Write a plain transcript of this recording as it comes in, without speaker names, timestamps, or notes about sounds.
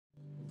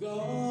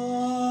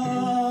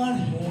God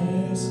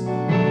has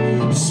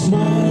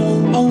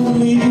smiled on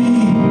me.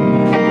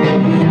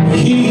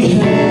 He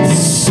has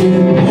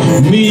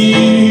set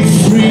me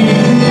free.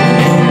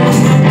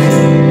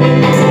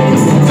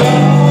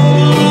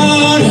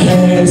 God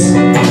has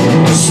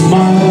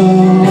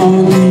smiled on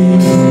me.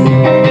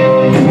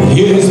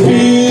 He has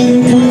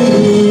been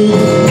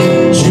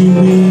good to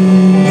me.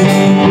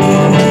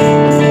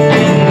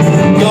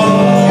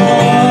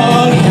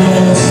 God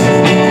has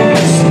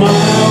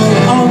smiled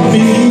on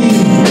me.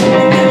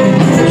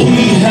 He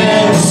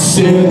has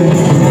set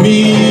me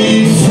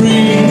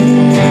free.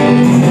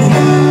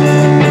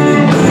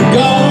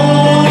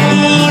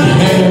 God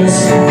has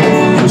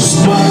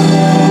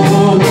smiled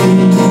on me.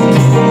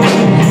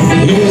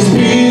 He has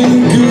been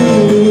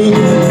good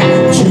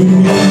to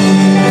me.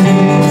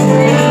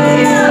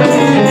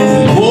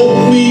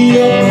 Woke me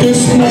up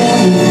this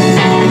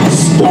morning,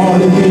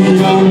 started me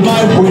on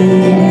my way.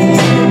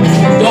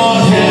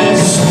 God has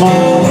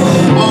smiled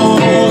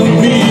on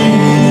me.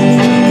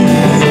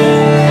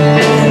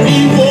 He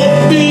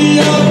woke me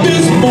up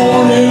this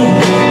morning,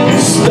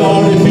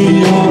 started me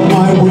on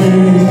my way.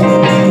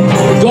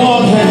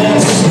 God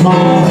has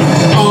smiled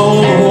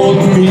on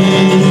me.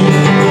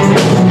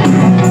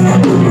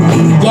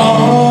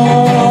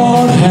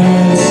 God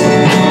has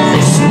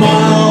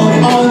smiled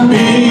on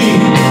me.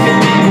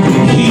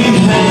 He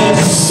has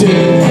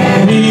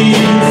set me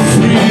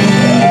free.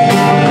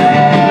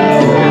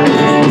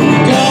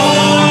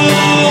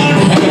 God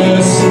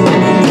has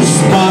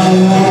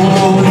smiled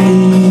on me.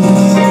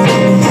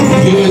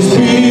 He has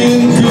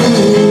been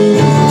good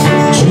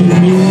to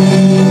me.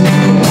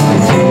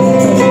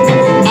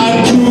 I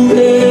could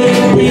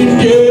have been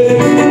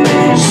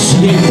dead,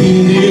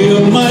 sleeping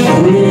in my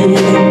grave.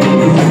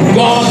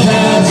 God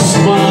has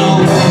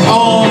smiled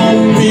on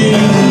me.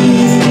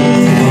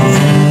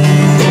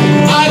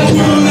 I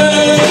could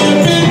have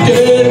been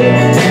dead,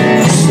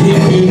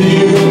 sleeping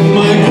in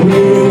my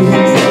grave.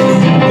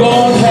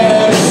 God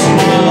has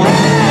smiled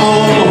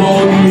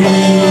on me.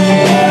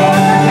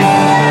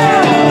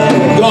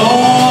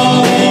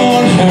 God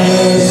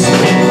has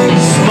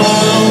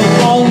smiled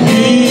on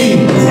me.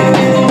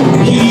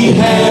 He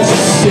has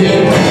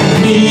set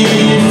me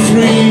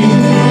free.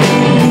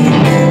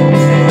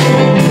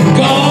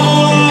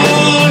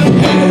 God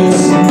has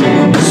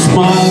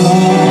smiled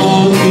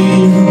on me.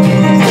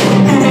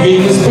 He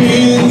has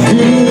been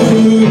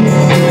good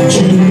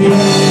to me.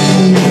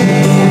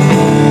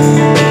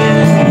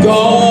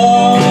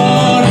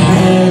 God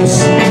has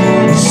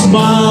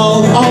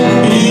smiled on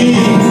me.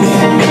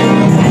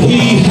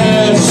 He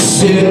has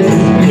set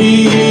me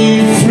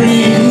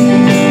free.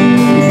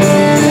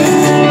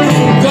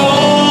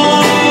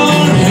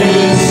 God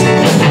has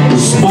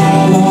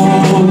smiled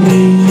on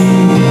me.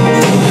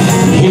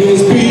 He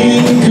has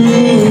been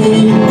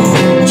good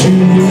to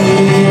me.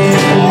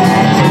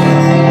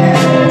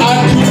 I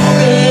could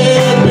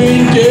have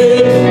been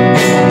dead,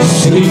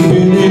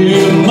 sleeping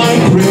in my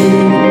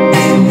grave.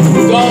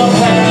 God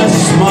has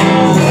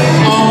smiled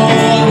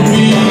on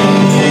me.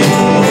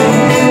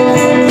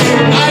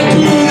 I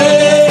could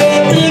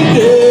have been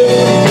dead,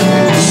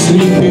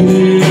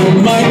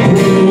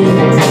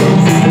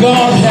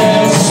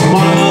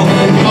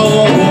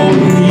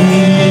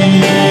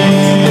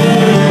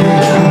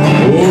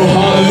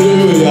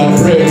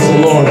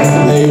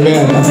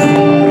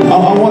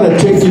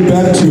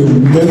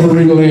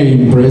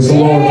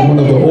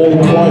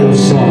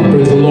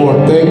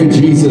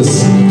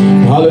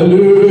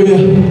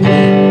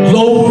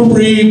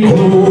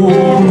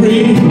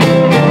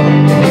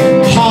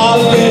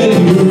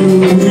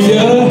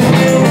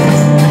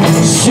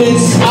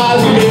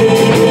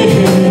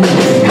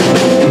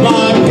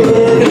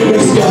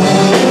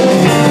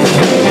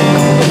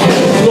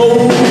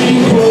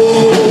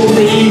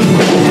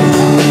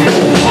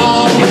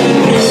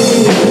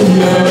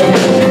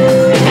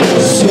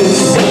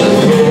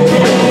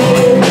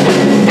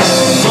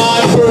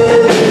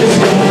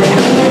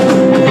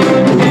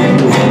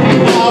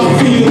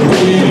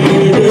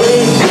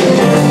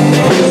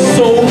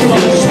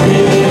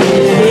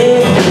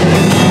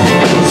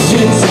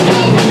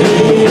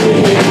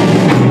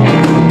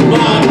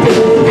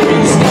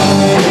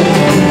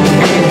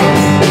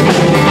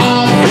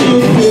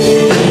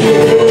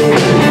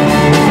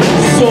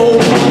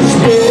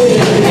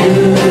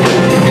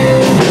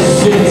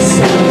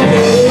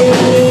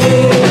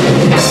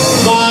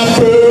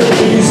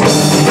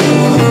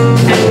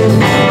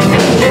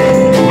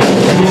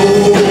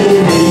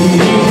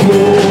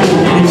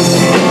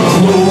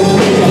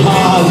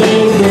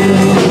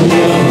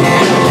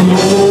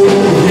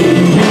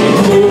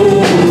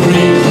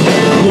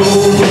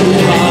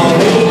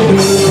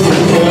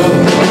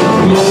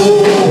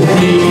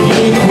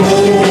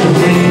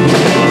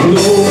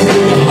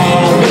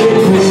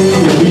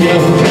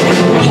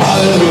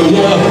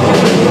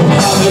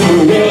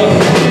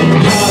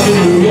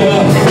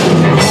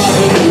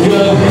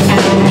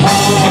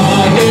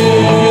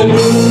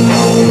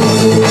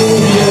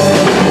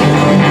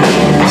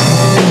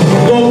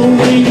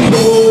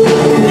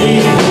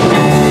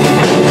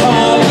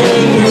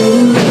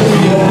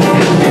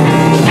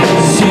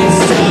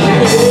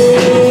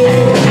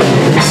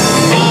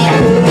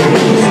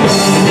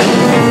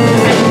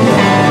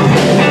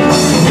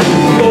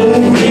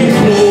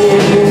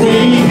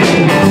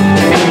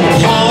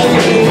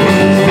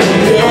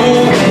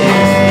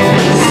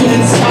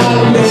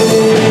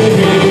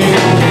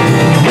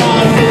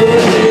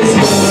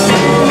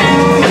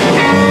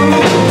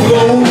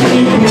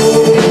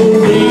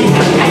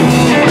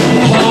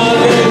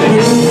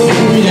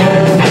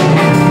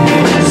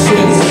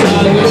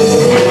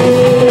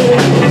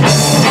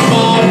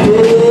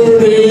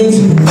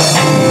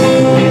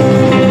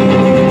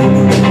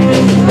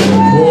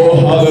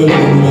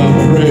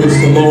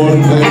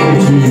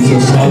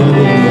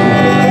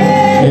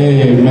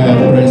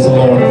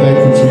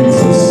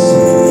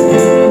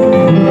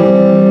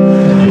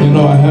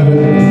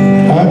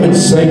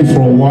 sang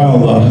for a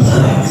while.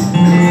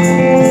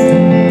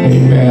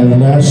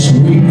 Amen. Last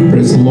week,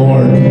 praise the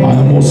Lord, I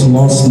almost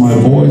lost my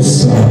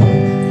voice.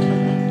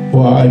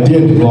 Well, I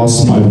did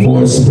lost my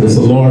voice, praise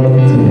the Lord.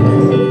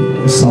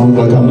 It sounds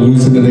like I'm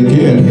losing it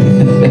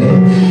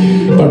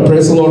again. But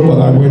praise the Lord,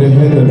 but I went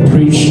ahead and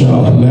preached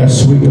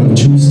last week on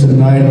Tuesday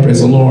night,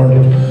 praise the Lord.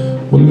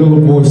 What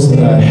little voice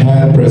that I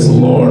had, praise the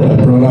Lord, I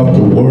brought up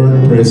the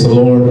word, praise the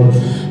Lord.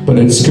 But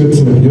it's good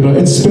to,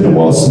 it's been a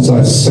while since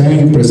I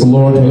sang, praise the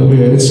Lord,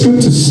 hallelujah. It's good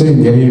to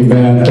sing,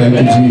 amen. Thank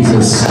you,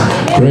 Jesus.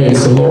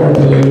 Praise the Lord,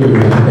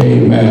 hallelujah,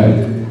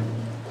 amen.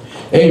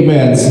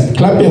 Amen.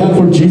 Clap your hand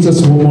for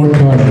Jesus one more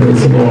time,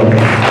 praise the Lord.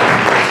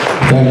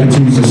 Thank you,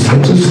 Jesus.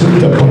 Let's just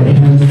lift up our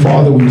hands.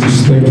 Father, we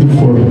just thank you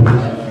for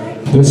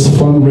this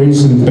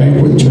fundraising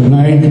banquet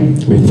tonight.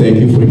 We thank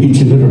you for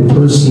each and every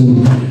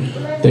person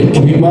that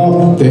came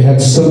out. They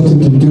had something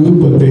to do,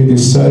 but they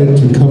decided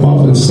to come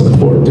out and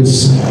support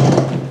this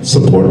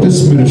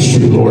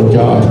ministry, Lord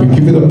God. We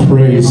give you the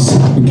praise.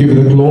 We give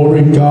you the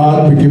glory,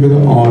 God. We give you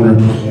the honor.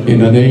 In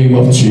the name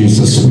of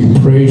Jesus, we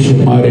praise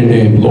your mighty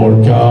name,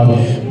 Lord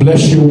God.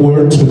 Bless your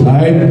word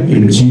tonight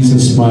in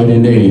Jesus' mighty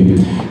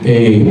name.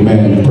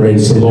 Amen.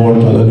 Praise the Lord.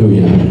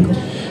 Hallelujah.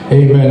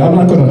 Amen. I'm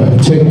not going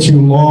to take too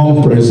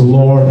long. Praise the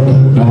Lord.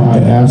 Now I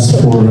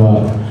asked for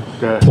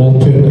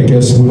pulpit. I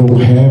guess we don't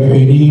have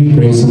any.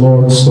 Praise the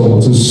Lord. So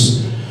I'll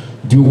just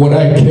do what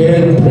I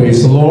can.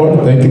 Praise the Lord.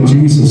 Thank you,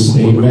 Jesus.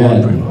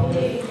 Amen.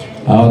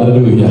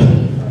 Hallelujah.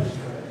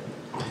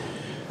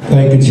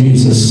 Thank you,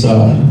 Jesus.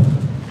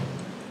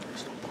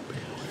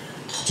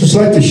 Just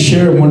like to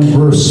share one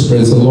verse.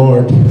 Praise the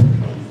Lord.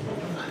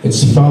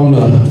 It's found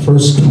in 1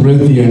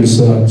 Corinthians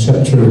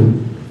chapter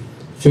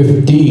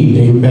 15.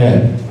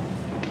 Amen.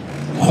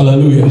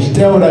 Hallelujah.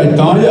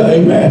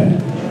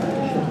 Amen.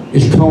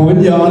 It's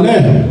coming down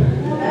there.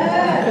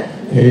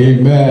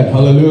 Amen.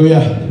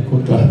 Hallelujah.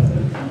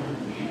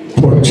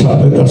 Poor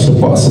child, that's the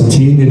boss of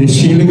teen. Did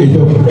she look at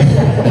you?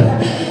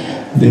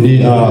 Did he,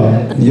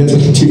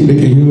 yes, she look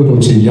at you,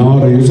 don't you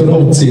yawn, or you said,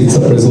 oh, see, it's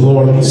praise the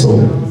Lord. So,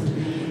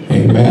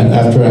 amen.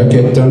 After I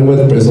get done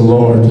with, praise the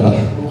Lord,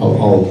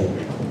 I'll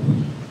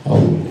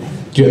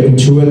get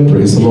into it,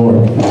 praise the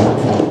Lord.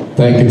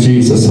 Thank you,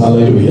 Jesus.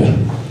 Hallelujah.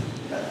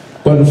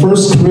 But in 1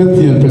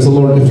 Corinthians, praise the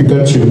Lord, if you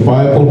got your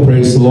Bible,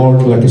 praise the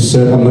Lord, like I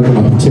said, I'm not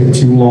going to take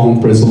too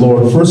long, praise the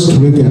Lord. 1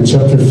 Corinthians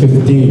chapter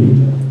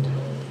 15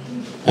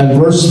 and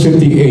verse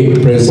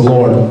 58, praise the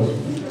Lord.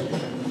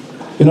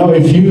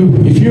 If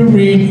you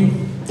read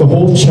the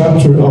whole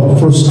chapter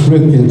of 1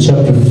 Corinthians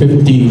chapter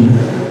 15,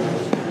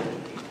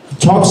 it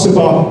talks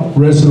about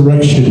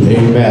resurrection,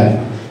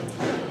 amen.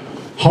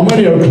 How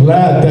many are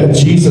glad that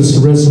Jesus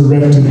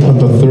resurrected on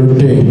the third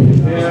day?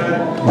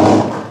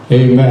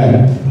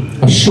 Amen.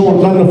 Praise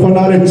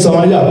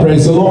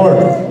the Lord.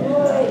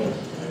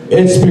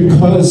 It's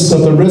because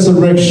of the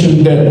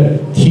resurrection that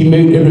he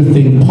made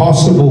everything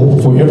possible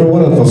for every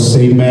one of us.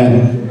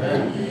 Amen.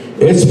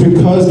 It's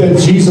because that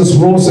Jesus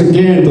rose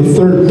again the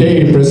third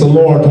day. Praise the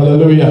Lord.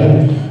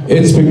 Hallelujah.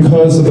 It's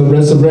because of the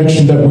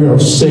resurrection that we are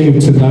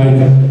saved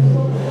tonight.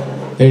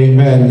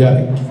 Amen.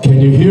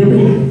 Can you hear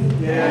me?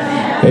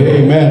 Yeah.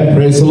 Amen.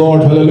 Praise the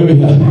Lord.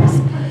 Hallelujah.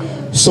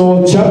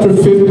 So chapter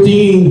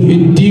 15,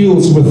 it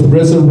deals with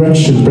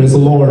resurrection. Praise the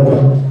Lord.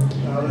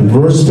 In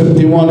verse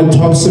 51, it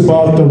talks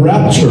about the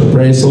rapture.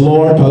 Praise the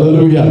Lord.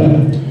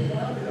 Hallelujah.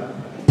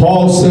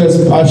 Paul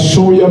says, I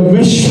show you a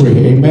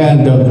mystery.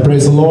 Amen.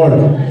 Praise the Lord.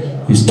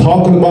 He's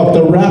talking about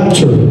the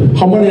rapture.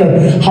 How many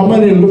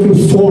are looking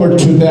forward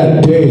to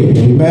that day?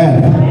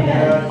 Amen.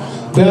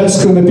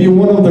 That's going to be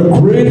one of the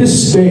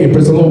greatest days,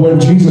 praise the Lord, when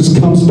Jesus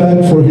comes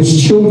back for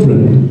his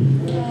children.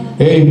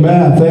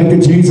 Amen. Thank you,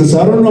 Jesus.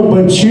 I don't know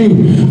about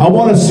you. I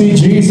want to see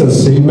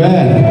Jesus.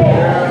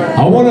 Amen.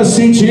 I want to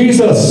see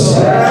Jesus.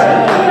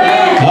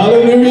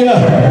 Hallelujah.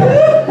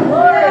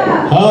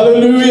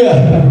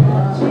 Hallelujah.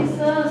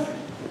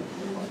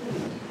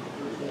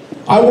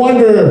 I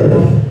wonder,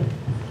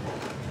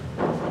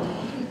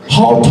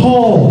 how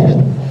tall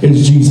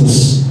is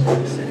Jesus?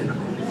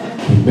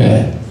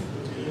 Amen.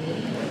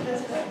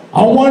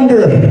 I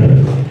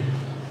wonder,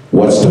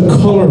 what's the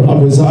color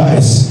of his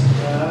eyes?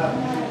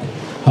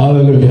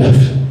 Hallelujah.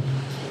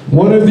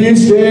 One of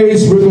these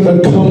days, we're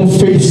going to come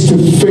face to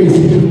face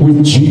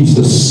with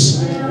Jesus.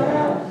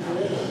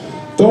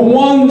 The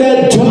one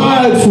that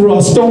died for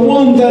us. The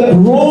one that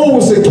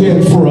rose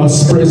again for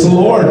us. Praise the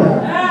Lord.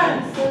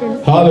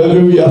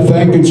 Hallelujah.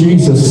 Thank you,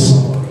 Jesus.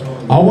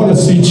 I want to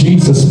see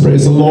Jesus.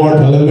 Praise the Lord.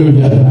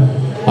 Hallelujah.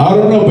 I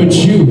don't know about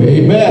you.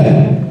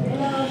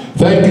 Amen.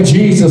 Thank you,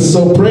 Jesus.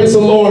 So praise the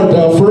Lord.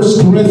 1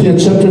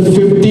 Corinthians chapter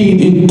 15,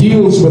 it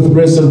deals with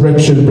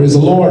resurrection. Praise the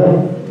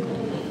Lord.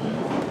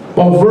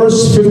 But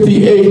verse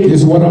 58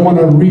 is what I want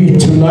to read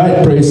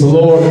tonight. Praise the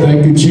Lord.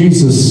 Thank you,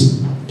 Jesus.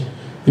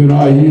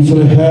 I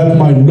usually have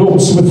my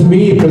notes with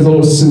me. Praise the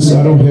Lord, since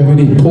I don't have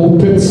any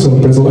pulpit, so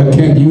praise the Lord, I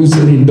can't use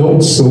any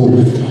notes. So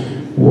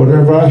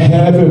whatever I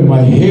have in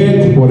my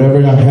head, whatever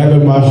I have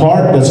in my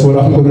heart, that's what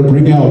I'm going to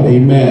bring out.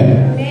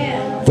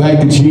 Amen.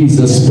 Thank you,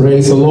 Jesus.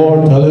 Praise the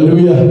Lord.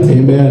 Hallelujah.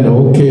 Amen.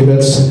 Okay,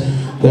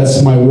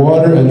 That's my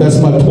water and that's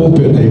my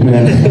pulpit,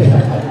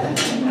 amen.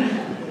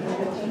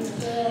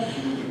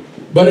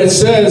 But it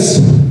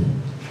says,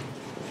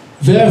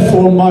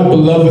 therefore, my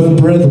beloved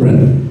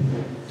brethren,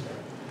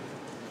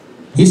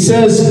 he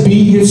says, be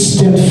ye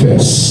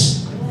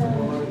steadfast.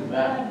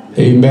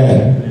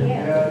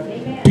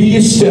 Amen. Be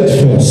ye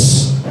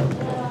steadfast.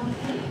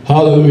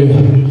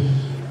 Hallelujah.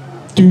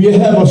 Do you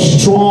have a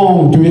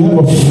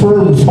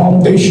firm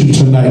foundation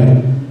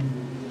tonight?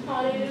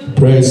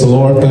 Praise the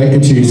Lord. Thank you,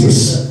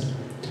 Jesus.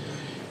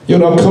 You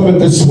know, coming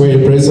this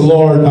way, praise the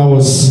Lord, I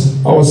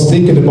was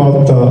thinking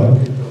about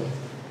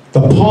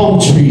the palm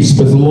trees,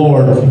 praise the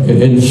Lord,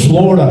 in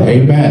Florida,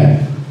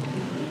 amen.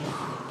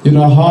 You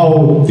know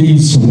how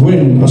these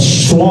wind, a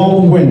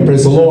strong wind,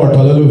 praise the Lord,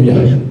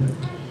 hallelujah.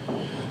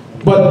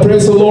 But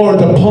praise the Lord,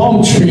 the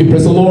palm tree,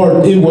 praise the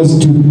Lord, it was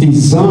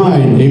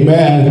designed,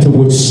 amen, to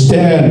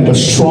withstand the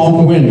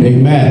strong wind,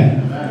 amen.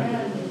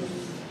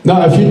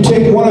 Now, if you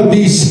take one of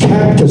these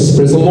cactus,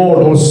 praise the Lord,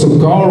 or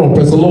saguaro,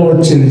 praise the Lord,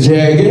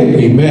 chinjage,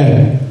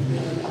 amen.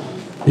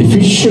 If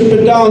you ship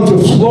it down to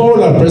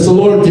Florida, praise the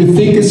Lord, do you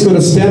think it's going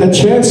to stand a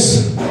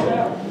chance?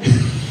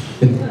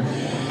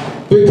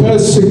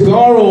 Because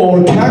saguaro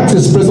or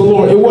cactus, praise the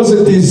Lord, it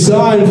wasn't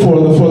designed for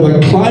the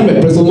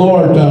climate, praise the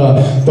Lord,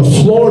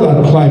 the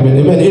Florida climate,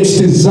 amen. It's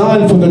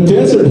designed for the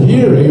desert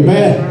here,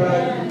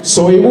 amen.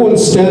 So it won't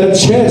stand a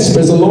chance,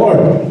 praise the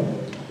Lord.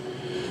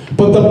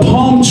 But the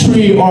palm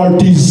tree are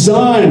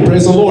designed,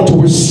 praise the Lord, to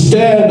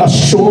withstand a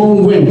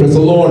strong wind, praise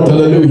the Lord,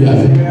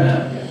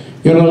 hallelujah.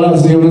 You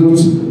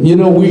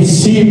know, we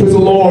see, praise the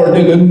Lord,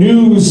 in the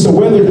news, the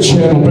Weather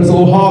Channel, praise the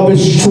Lord, how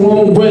this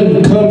strong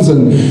wind comes,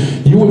 and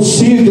you would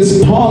see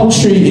this palm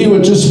tree, it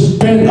would just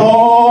bend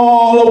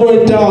all the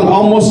way down,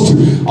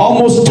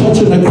 almost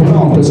touching the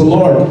ground, praise the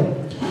Lord.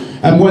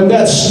 And when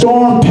that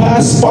storm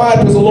passed by,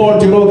 praise the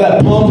Lord, you know,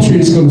 that palm tree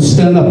is going to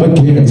stand up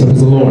again, praise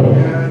the Lord.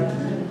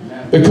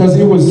 Because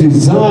it was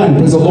designed,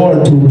 praise the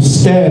Lord, to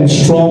withstand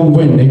strong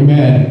wind,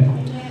 amen.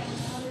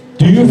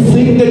 Do you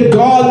think that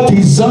God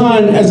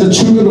designed as a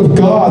children of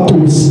God to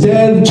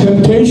withstand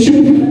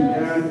temptation?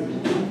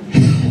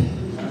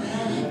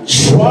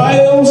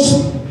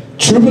 Trials?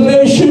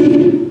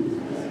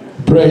 Tribulation?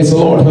 Praise the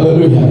Lord,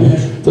 hallelujah.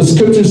 The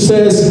scripture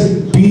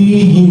says, be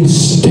ye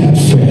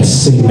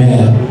steadfast,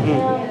 amen.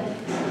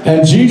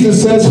 And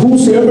Jesus says,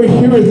 whosoever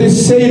heareth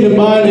this saying of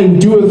mine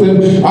and doeth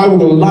them, I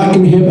will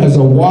liken him as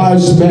a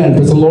wise man,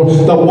 praise the Lord.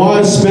 The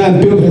wise man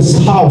built his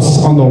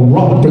house on the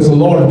rock, praise the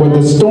Lord. When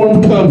the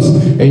storm comes,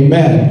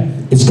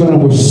 amen, it's going to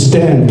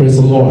withstand, praise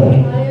the Lord.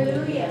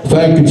 Hallelujah.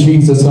 Thank you,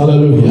 Jesus,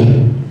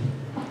 hallelujah.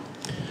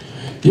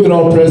 You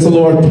know, praise the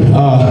Lord,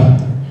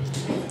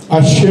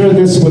 I share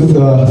this with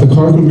the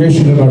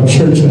congregation at our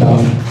church now.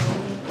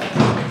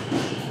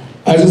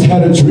 I just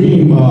had a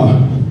dream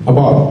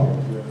about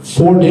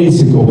 4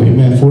 days ago,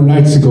 amen, 4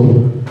 nights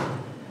ago.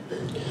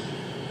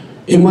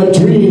 In my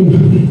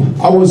dream,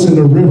 I was in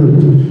a river.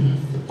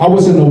 I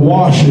was in a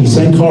wash in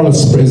St.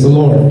 Carlos, praise the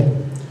Lord.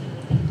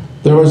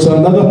 There was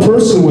another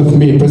person with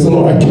me, praise the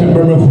Lord. I can't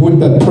remember who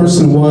that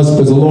person was,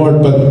 praise the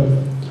Lord, but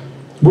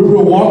we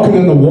were walking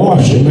in the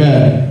wash,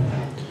 amen.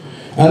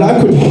 And I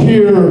could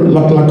hear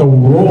like a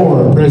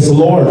roar, praise the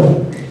Lord,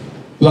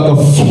 like a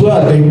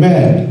flood,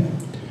 amen.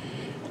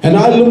 And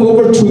I look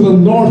over to the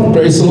north,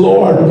 praise the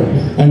Lord,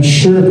 and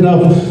sure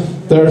enough,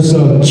 there's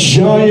a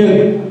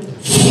giant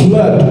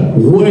flood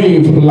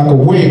wave, like a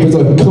wave, it's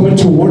like coming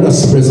toward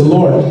us, praise the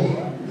Lord.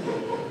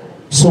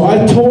 So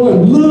I told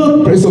him,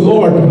 look, praise the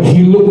Lord.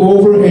 He looked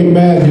over,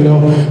 amen, you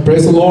know,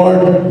 praise the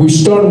Lord. We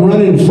start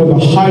running for the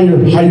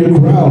higher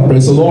ground,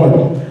 praise the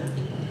Lord.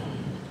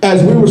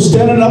 As we were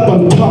standing up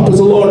on top, praise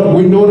the Lord,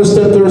 we noticed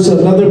that there's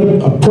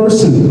a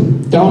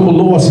person down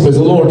below us, praise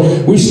the Lord.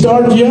 We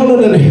started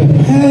yelling at him,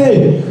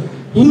 hey,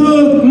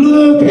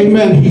 look,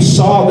 amen. He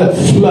saw that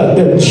flood,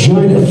 that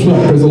giant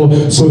flood, praise the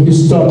Lord. So he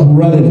started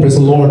running, praise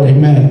the Lord,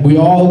 amen. We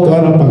all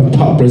got up on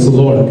top, praise the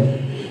Lord.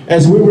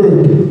 As we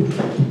were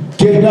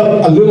getting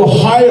up a little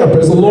higher,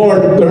 praise the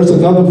Lord, there's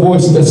another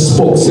voice that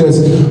spoke,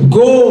 says,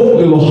 go a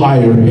little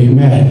higher,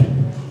 amen.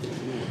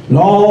 And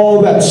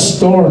all that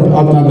storm,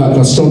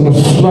 the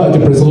flood,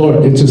 praise the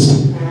Lord, it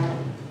just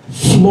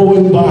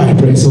flowing by,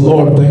 praise the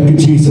Lord, thank you,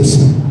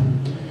 Jesus.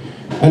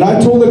 And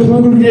I told the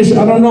congregation,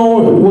 I don't know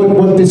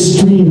what this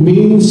stream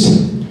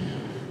means.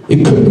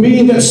 It could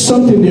mean that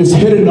something is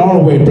headed our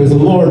way, praise the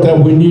Lord, that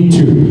we need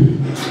to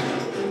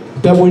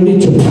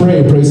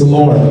pray, praise the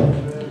Lord.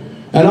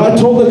 And I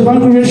told the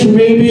congregation,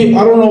 maybe,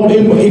 I don't know,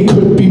 it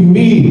could be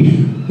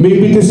me.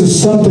 Maybe this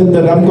is something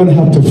that I'm going to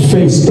have to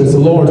face, praise the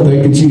Lord,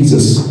 thank you,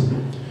 Jesus.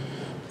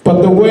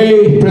 But the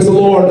way, praise the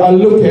Lord, I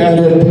look at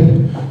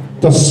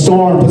it, the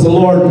storm, praise the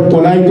Lord,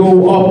 when I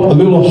go up a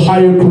little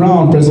higher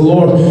ground, praise the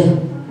Lord,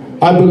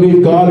 I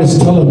believe God is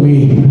telling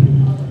me,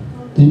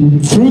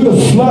 through the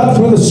flood,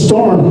 through the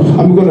storm,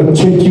 I'm going to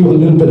take you a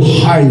little bit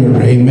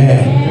higher,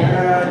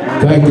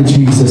 amen. Thank you,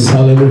 Jesus,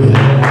 hallelujah.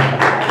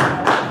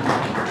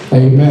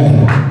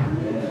 Amen.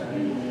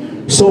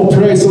 So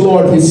praise the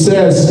Lord, it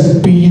says,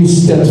 be ye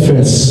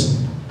steadfast.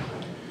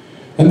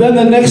 And then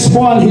the next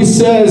one, he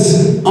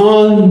says,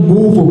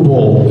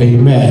 unmovable.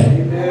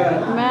 Amen.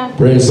 Amen.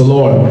 Praise the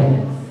Lord.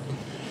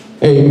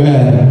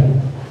 Amen.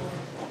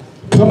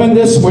 Coming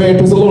this way,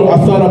 praise the Lord, I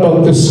thought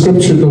about this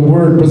scripture, the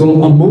word, praise the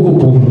Lord,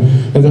 unmovable.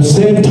 At the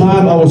same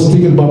time, I was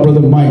thinking about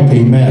Brother Mike.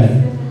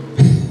 Amen.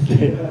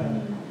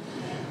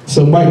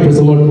 So Mike, praise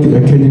the Lord,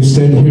 can you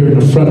stand here in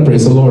the front,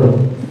 praise the Lord.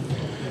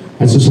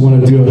 I just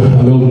want to do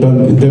a little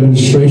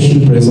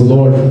demonstration, praise the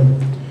Lord.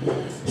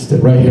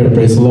 Stand right here,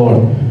 praise the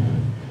Lord.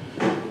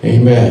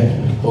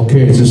 Amen.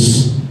 Okay,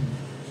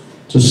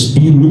 just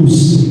be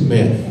loose,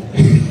 man.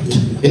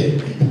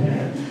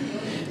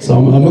 So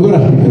I'm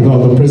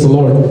gonna praise the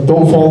Lord.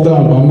 Don't fall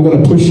down. I'm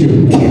gonna push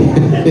you.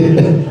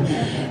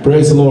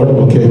 Praise the Lord.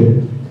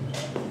 Okay.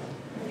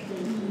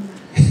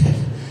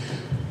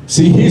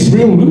 See, he's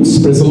real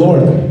loose. Praise the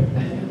Lord.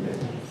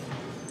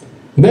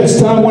 Next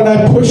time when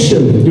I push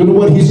him, you know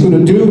what he's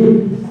gonna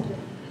do?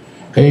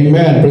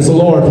 Amen. Praise the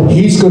Lord.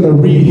 He's gonna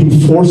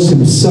reinforce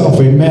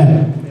himself.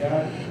 Amen.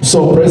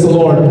 So praise the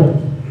Lord.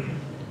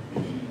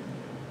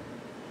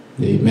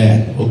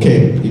 Amen.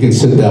 Okay, you can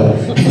sit down.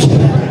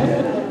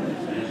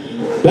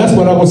 That's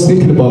what I was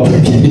thinking about.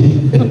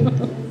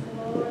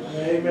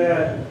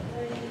 Amen.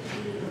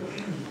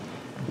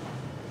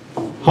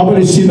 How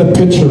many see the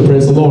picture?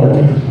 Praise the Lord.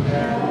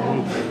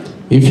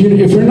 If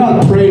you're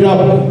not prayed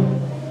up,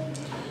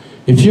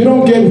 if you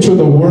don't get into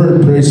the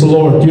Word, praise the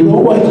Lord, you know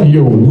what?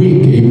 You're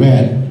weak.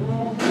 Amen.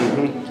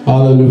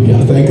 Hallelujah.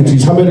 Thank you,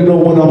 Jesus. How many know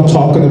what I'm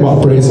talking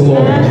about? Praise the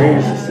Lord.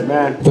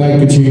 Amen. Thank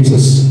you,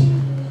 Jesus.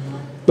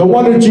 The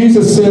wonder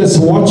Jesus says,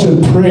 watch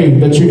and pray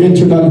that you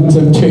enter not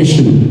into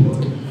temptation.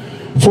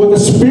 For the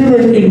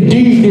spirit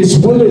indeed is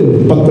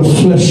willing, but the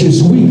flesh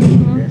is weak.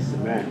 Yes,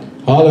 amen.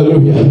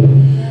 Hallelujah.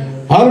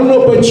 I don't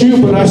know about you,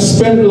 but I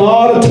spend a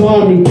lot of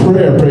time in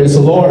prayer. Praise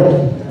the Lord.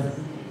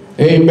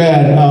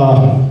 Amen.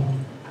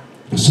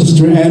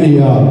 Sister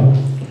Annie, I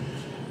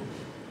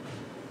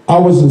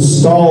was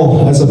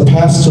installed as a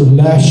pastor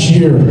last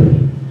year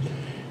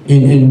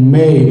in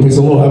May. Praise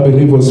the Lord. I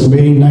believe it was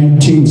May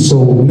 19th.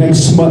 So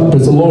next month,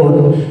 praise the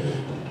Lord,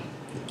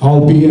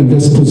 I'll be in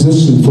this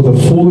position for the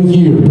full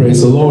year,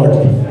 praise the Lord.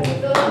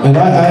 And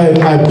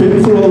I've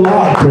been through a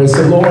lot, praise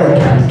the Lord.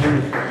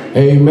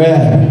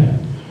 Amen.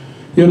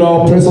 You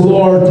know, praise the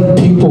Lord,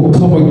 people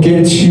come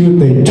against you,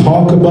 they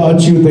talk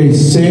about you, they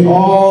say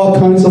all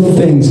kinds of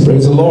things,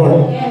 praise the Lord.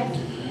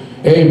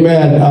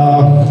 Amen.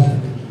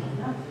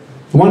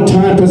 One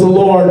time, praise the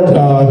Lord,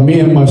 me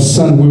and my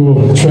son, we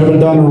were traveling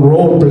down the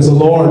road, praise the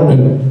Lord,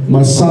 and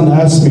my son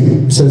asked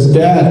me, says,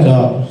 Dad,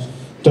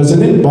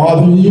 doesn't it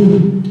bother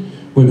you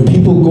when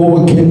people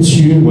go against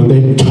you, when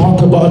they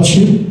talk about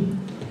you?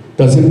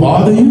 Does it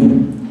bother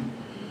you?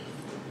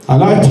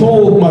 And I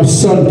told my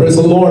son, praise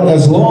the Lord,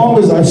 as long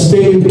as I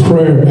stay in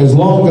prayer, as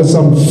long as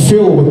I'm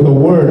filled with the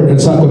Word,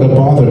 it's not going to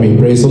bother me,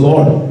 praise the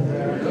Lord.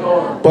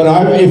 But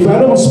if I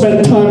don't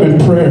spend time in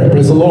prayer,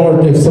 praise the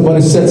Lord, if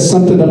somebody says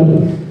something,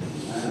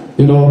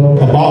 you know,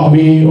 about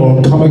me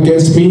or come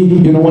against me,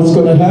 you know what's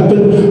going to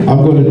happen?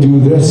 I'm going to do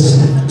this.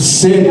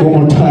 Say it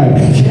one more time.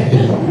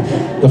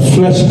 The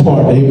flesh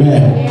part,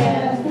 amen.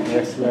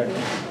 Yes, right.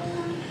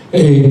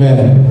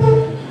 Amen.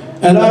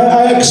 And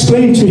I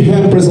explained to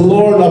him, praise the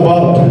Lord,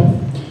 about,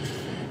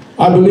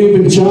 I believe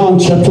in John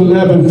chapter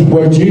 11,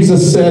 where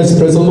Jesus says,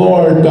 praise the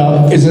Lord,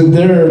 isn't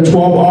there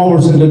 12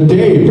 hours in the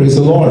day, praise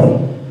the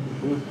Lord.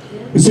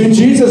 You see,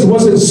 Jesus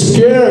wasn't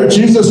scared.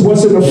 Jesus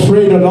wasn't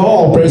afraid at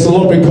all, praise the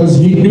Lord, because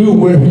he knew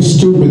where he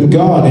stood with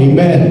God,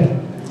 amen.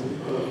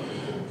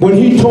 When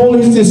he told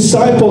his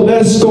disciple,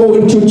 let's go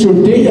into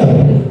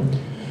Judea,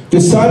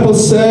 disciple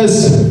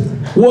says,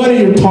 what are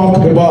you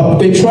talking about?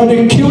 They tried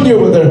to kill you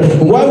over there.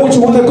 Why would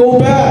you want to go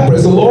back?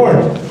 Praise the Lord.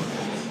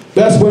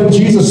 That's when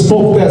Jesus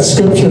spoke that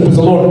scripture. Praise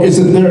the Lord.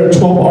 Isn't there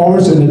 12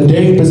 hours in a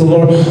day? Praise the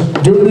Lord.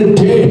 During the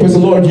day, praise the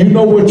Lord, you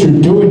know what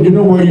you're doing. You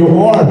know where you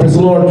are. Praise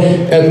the Lord.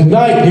 At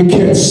night, you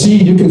can't see.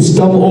 You can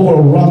stumble over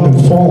a rock and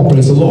fall.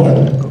 Praise the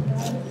Lord.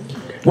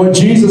 When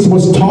Jesus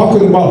was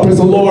talking about, praise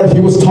the Lord,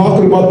 he was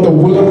talking about the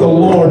will of the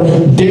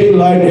Lord.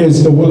 Daylight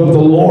is the will of the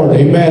Lord.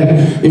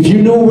 Amen. If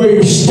you know where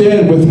you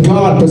stand with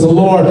God, praise the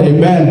Lord,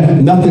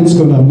 amen, nothing's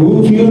going to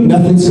move you.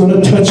 Nothing's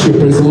going to touch you,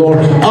 praise the Lord.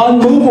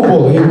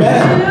 Unmovable,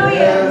 amen.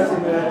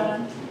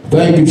 Hallelujah.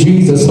 Thank you,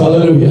 Jesus.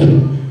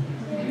 Hallelujah.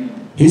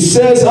 He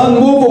says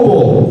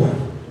unmovable,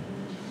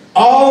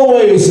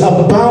 always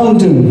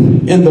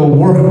abounding in the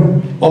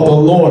work of the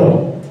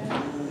Lord.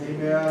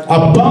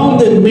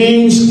 Abounded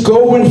means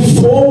going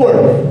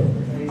forward.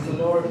 Praise the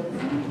Lord.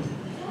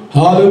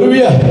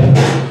 Hallelujah.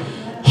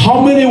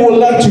 How many would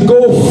like to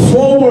go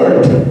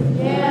forward?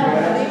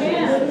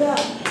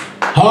 Yeah.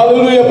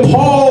 Hallelujah.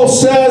 Paul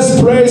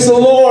says, praise the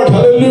Lord.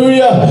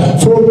 Hallelujah.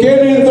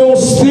 Forgetting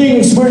those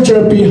things which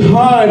are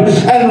behind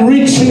and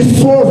reaching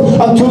forth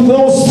unto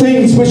those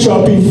things which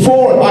are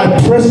before, I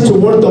press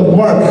toward the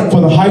mark for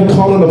the high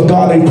calling of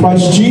God in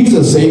Christ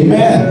Jesus.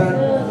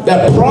 Amen.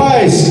 That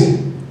prize,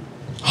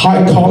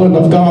 high calling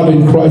of God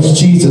in Christ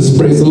Jesus.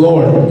 Praise the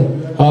Lord.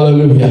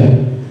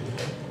 Hallelujah.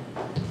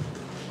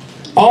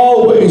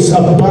 Always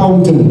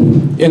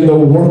abounding in the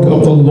work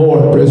of the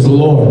Lord. Praise the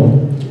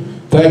Lord.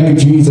 Thank you,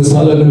 Jesus.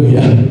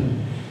 Hallelujah.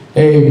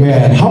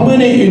 Amen. How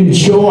many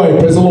enjoy,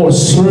 praise the Lord,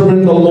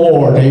 serving the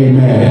Lord?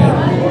 Amen.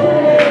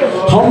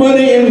 How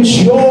many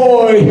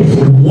enjoy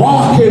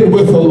walking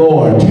with the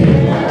Lord?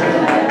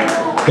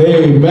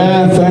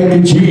 Amen. Thank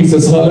you,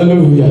 Jesus.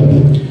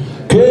 Hallelujah.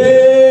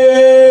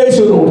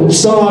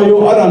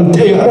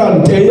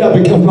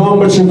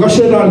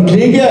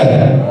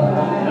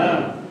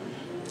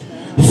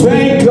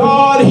 Thank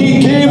God He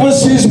gave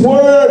us His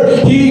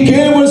word. He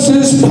gave us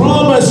His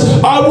promise.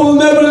 I will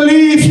never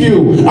leave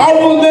you. I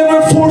will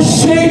never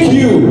forsake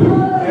you.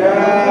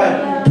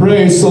 Yeah.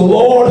 Praise the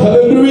Lord.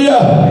 Hallelujah.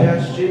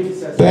 Yes,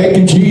 Jesus. Thank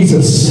you,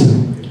 Jesus.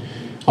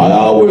 I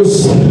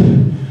always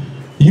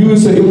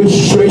use the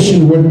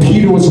illustration when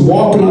Peter was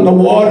walking on the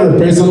water.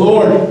 Praise the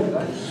Lord.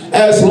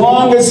 As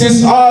long as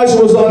his eyes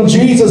was on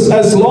Jesus,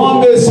 as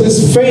long as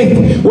his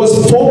faith was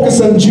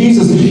focused on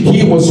Jesus,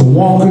 he was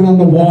walking on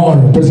the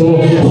water. Praise the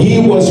Lord. He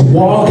was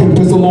walking,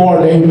 praise the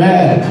Lord.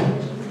 Amen.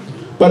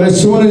 But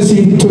as soon as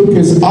he took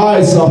his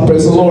eyes off,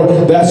 praise the Lord,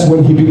 that's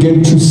when he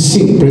began to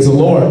sink. Praise the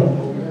Lord.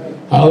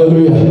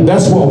 Hallelujah.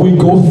 That's what we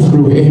go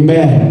through.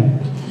 Amen.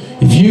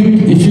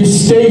 If you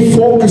stay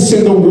focused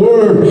in the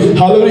Word,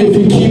 hallelujah, if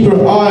you keep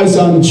your eyes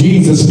on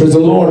Jesus, praise the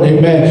Lord,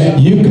 amen,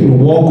 you can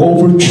walk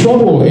over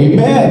trouble,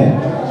 amen.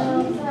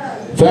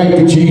 Thank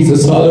you,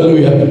 Jesus,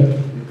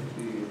 hallelujah.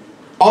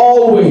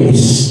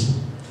 Always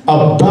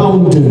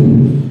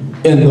abounding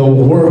in the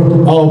work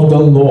of the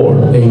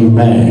Lord,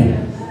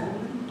 amen.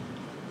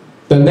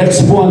 The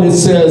next one, it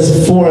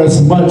says, for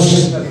as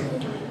much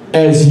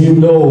as you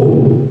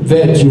know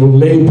that your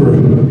labor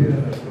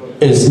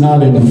is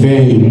not in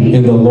vain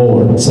in the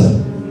Lord.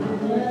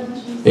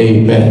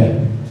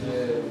 Amen.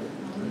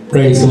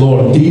 Praise the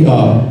Lord.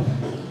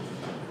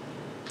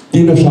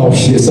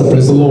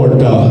 Praise the Lord.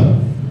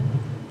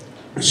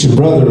 She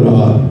brother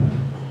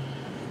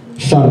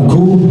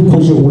Shanku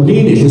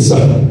Kuzuulini is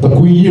the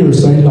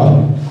years I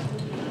love.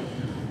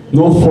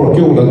 No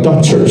forgive the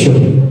Dutch church.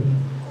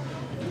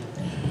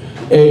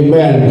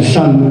 Amen.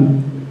 Shan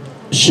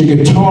she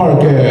guitar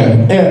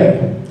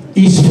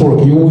East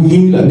Fork, you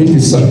heal and it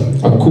is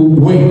a cool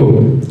wake.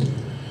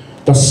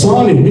 The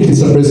sun in it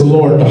is a praise the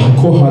Lord, the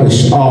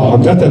Hakoharish,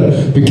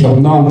 that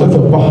become now that the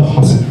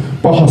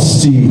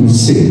Bahasti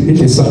sin,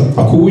 it is a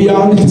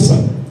Kuya, it is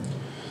a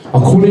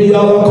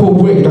Kuya,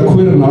 Kuwait, the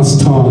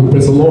Quirinus town,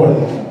 praise the Lord.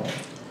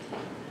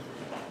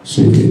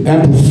 See,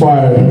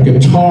 amplifier,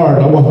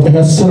 guitar, what they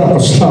have set up a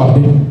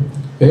start.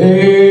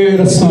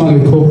 The sun,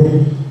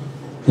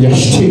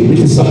 Yashti, it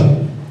is a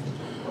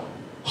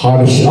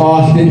Harish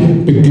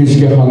Ahli, because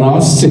you have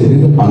an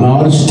sin, an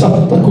Irish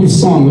stuff that we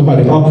song about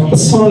it. A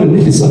song in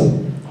it is a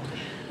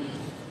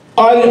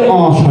Ali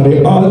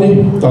Ahari Ali,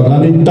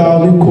 Tanani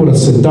Dali, Kura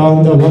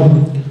Sedanda,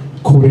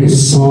 Kuri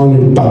Son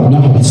in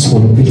Dana, so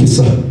it is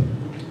a.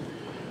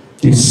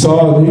 The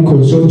song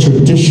because your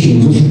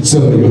traditions, so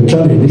you're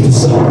telling it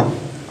is a.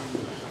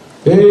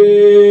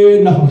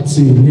 Now it's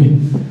in me.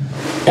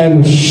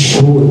 And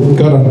should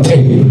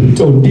guarantee,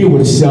 don't deal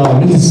with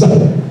sound, it is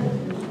a.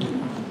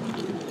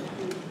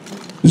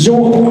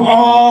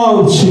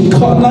 Jo she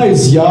can't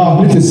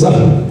ya it is a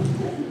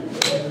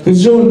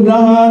Jo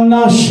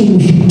na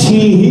shin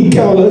tea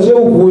kala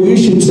jo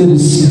wish it's in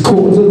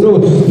school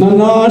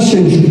na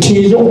shin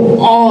tea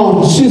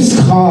jo she's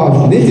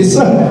hard it is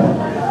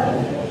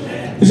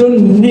a Jo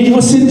need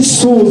was in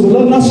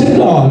school na shin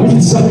la it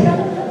is a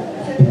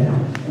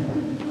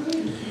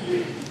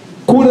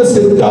Kura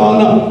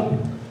sedana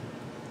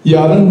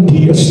yaran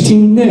dia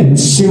stine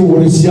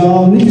silver is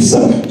ya it is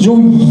a Jo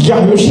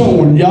ya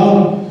shon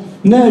ya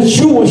Ne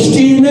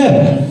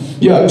Jewistine,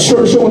 ya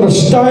church on a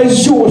style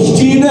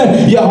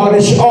Jewistine, ya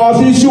Harish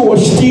Arti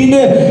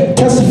Jewistine,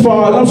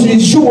 testify, I'm saying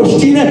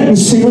Jewistine, and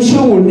see what's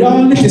wrong,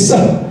 young Nissa.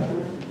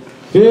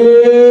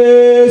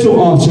 Eh, so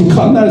Auntie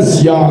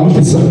Cannas, young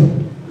Nissa.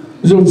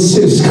 Don't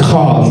say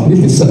card,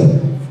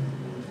 Nissa.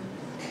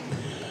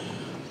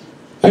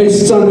 I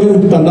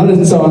studied the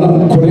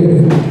Nanizana,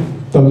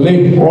 the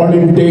late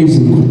Orlin days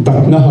in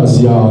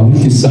Taknahas, young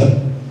Nissa.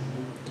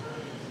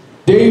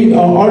 They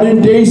are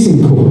ardent days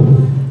in cool.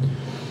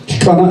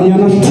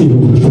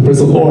 Praise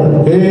the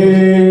Lord.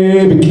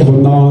 Be careful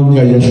now.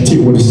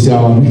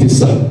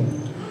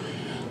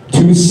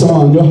 Two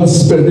sons, your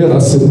husband, there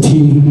are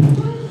 17.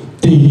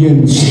 The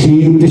yen,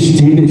 the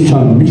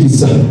shan,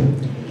 Misa.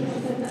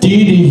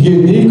 Didi,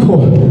 Yeniko.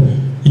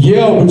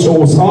 Yeah, which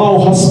was our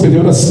husband,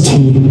 there are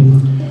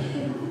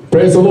 17.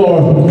 Praise the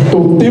Lord.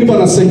 Don't think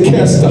when I say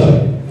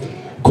Kester.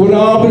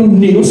 Kurabin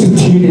news in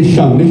Tini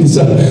Shan, it is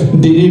a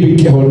Didi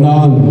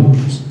Kehonan,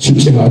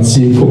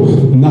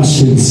 Chichihatsiko,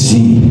 Nashin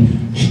Sea,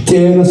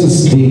 Tenas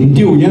Steam,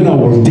 you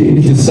know, it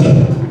is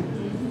a.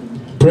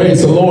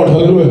 Praise the Lord,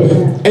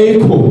 hallelujah.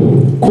 Echo,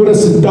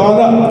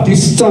 Kurasidana,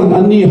 this son,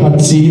 Ani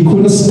Hatsi,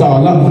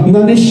 Kunastana,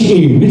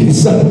 Nanishin, it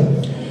is a.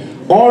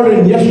 Or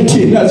in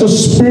Yati, as a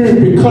spirit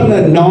become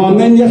a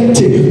non and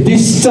Yati,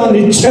 this son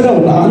is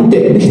Cheronan,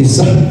 it is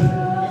a.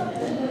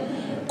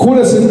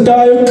 Kura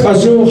Sindayo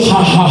Kazu,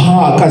 ha ha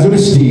ha, Kazu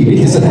Steve, it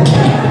is a.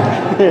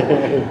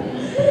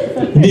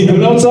 Ni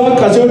no sa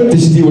ka jo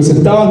tisti was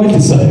a down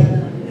with sa.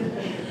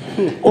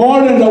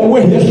 On and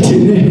away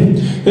tine.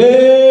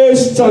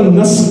 Stan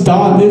na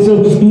sta ne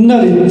so na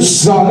ri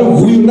sa no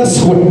hui na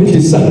so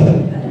ni sa.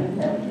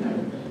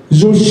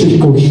 Jo shi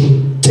ko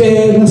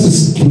te na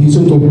ski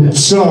so to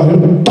sa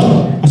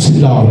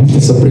asila ni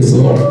sa praise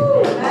the Lord.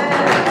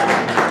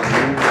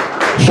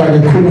 Shaka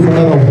kuna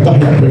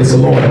na praise the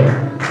Lord.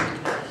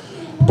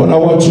 But I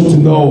want you to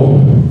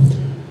know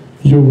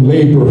your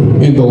labor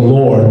in the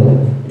Lord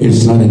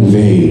is not in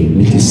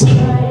vain.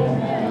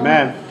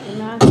 Amen.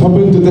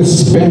 Coming to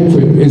this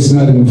banquet is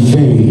not in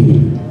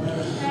vain.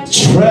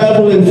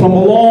 Traveling from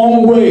a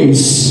long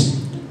ways,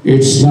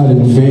 it's not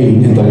in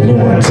vain in the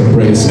Lord. So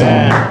praise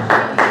God.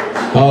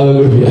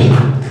 Hallelujah.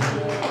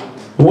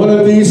 One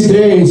of these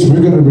days, we're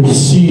going to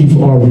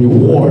receive our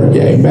reward.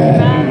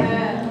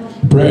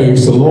 Amen.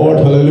 Praise the Lord.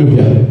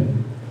 Hallelujah.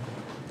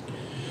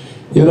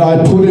 You know,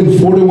 I put in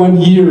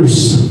 41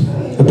 years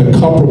at the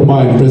copper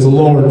mine, praise the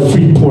Lord,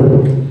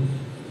 Freeport.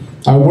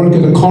 I worked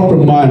in the copper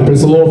mine,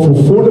 praise the Lord,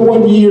 for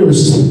 41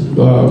 years,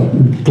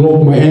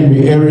 Globe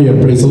Miami area,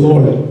 praise the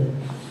Lord.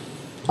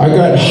 I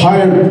got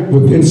hired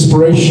with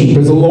inspiration,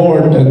 praise the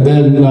Lord, and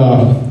then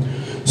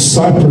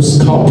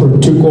Cypress Copper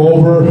took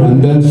over,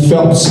 and then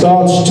Phelps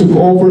Dodge took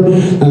over,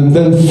 and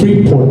then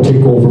Freeport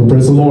took over,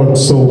 praise the Lord.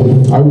 So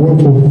I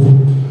worked for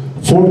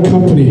Ford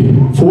Company,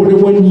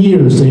 41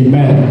 years,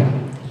 amen.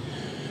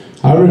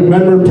 I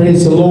remember,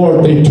 praise the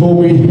Lord, they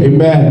told me,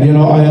 amen, you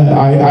know,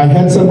 I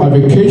had some of my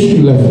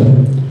vacation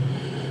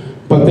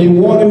left. But they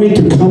wanted me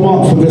to come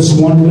out for this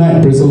one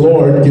night, praise the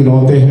Lord. You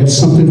know, they had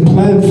something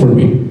planned for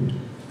me.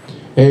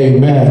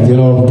 Amen, you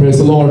know, praise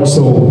the Lord.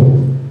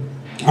 So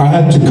I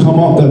had to come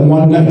out that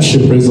one night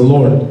shift, praise the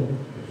Lord.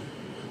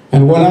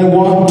 And when I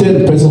walked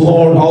in, praise the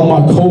Lord, all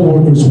my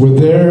co-workers were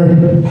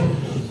there.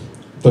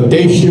 The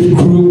day shift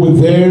crew were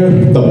there.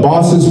 The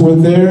bosses were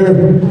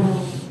there.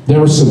 There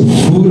was some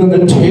food on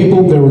the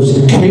table. There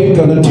was cake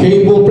on the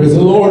table. Praise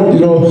the Lord. You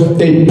know,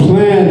 they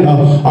planned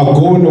a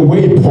going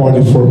away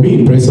party for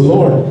me. Praise the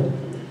Lord.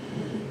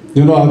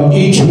 You know,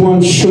 each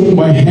one shook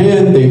my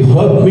hand. They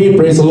hugged me.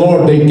 Praise the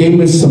Lord. They gave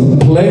me some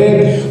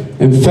plague.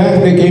 In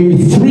fact, they gave me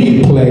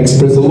 3 plagues.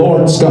 Praise the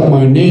Lord. It's got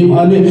my name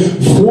on it.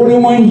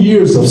 41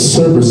 years of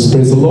service.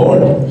 Praise the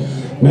Lord.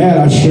 Man,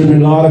 I should have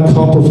been a lot of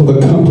copper for the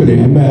company.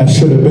 Man, I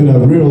should have been a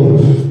real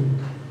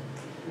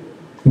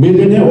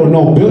millionaire or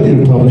no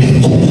billionaire probably.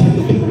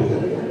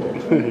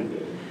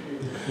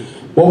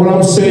 But what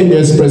I'm saying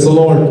is, praise the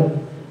Lord,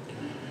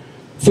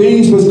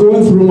 things was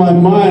going through my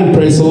mind,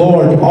 praise the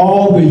Lord,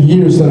 all the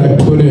years that I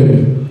put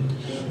in.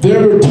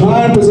 There were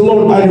times, praise the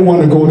Lord, I didn't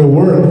want to go to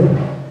work.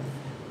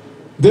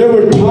 There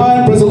were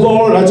times, praise the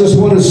Lord, I just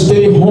want to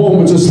stay home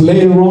and just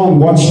lay around,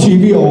 watch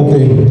TV all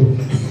day.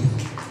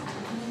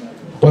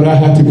 But I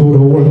had to go to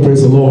work,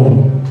 praise the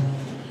Lord.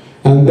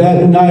 And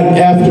that night,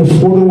 after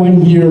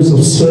 41 years of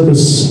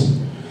service,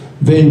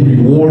 they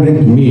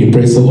rewarded me,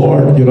 praise the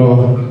Lord. You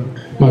know,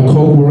 my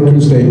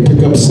co-workers, they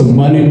pick up some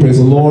money, praise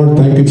the Lord.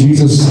 Thank you,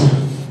 Jesus.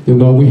 You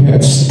know, we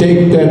had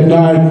steak that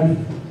night,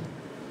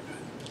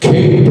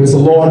 cake, praise the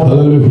Lord,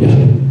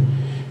 hallelujah.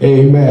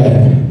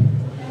 Amen.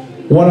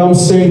 What I'm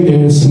saying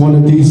is, one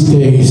of these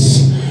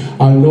days,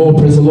 I know,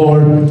 praise the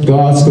Lord,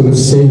 God's going to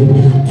say,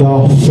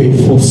 thou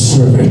faithful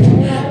servant,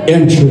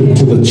 enter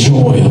into the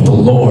joy of the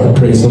Lord,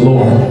 praise the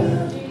Lord.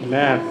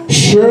 Amen.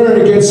 Sure,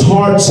 it gets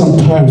hard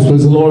sometimes,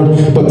 praise the Lord,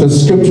 but the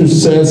scripture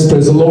says,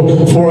 praise the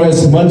Lord, for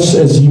as much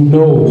as you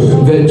know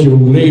that your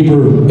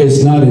labor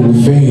is not in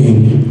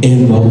vain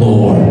in the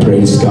Lord,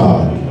 praise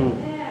God.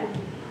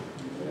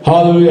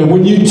 Hallelujah.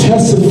 When you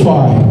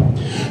testify,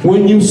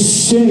 when you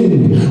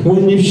sing,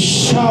 when you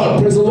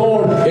shout, praise the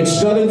Lord,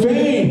 it's not in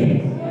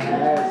vain.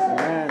 Yes,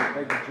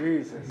 amen. Thank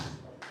you, Jesus.